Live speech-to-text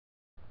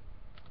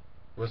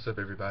What's up,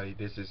 everybody?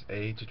 This is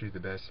A to do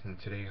the best, and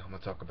today I'm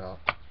gonna talk about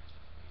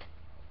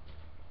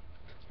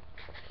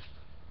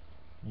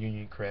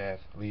Union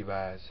Craft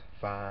Levi's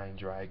fine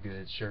dry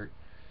goods shirt.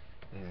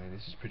 And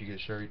this is a pretty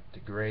good shirt. The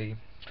gray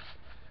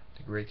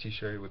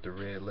T-shirt with the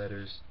red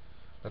letters,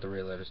 not the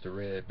red letters, the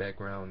red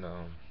background.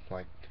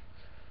 Like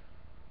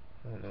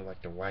I don't know,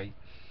 like the white,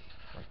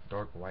 like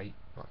dark white,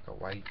 like a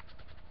white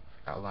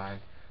outline,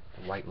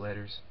 the white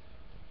letters.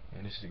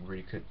 And this is a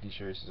pretty good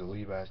T-shirt. This is a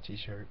Levi's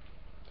T-shirt.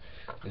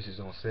 This is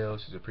on sale.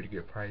 This is a pretty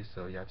good price.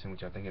 So y'all tell me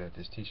what y'all think about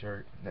this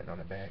T-shirt. Nothing on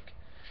the back.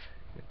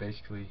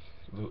 Basically,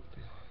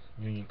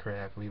 Union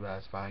Craft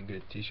Levi's fine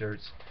good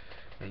T-shirts,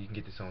 and you can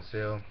get this on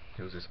sale.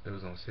 It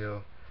was on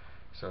sale.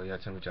 So y'all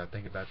tell me what y'all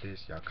think about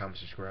this. Y'all comment,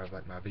 subscribe,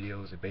 like my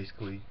videos. And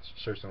basically,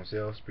 shirts on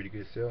sale. It's pretty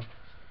good sale.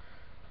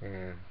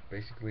 And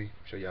basically,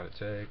 show y'all the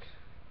tag,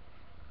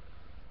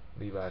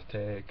 Levi's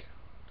tag,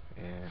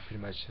 and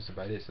pretty much that's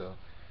about it. So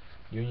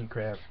Union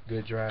Craft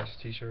good dry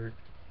T-shirt.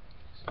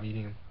 It's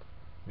medium.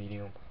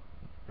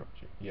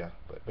 Yeah,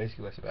 but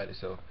basically that's about it.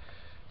 So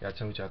y'all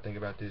tell me what y'all think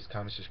about this.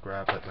 Comment,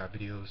 subscribe, like my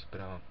videos.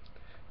 But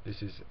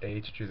this is A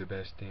to do the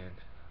best, and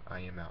I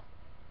am out.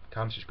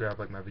 Comment, subscribe,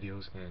 like my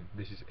videos, and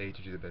this is A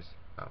to do the best.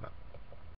 I'm out.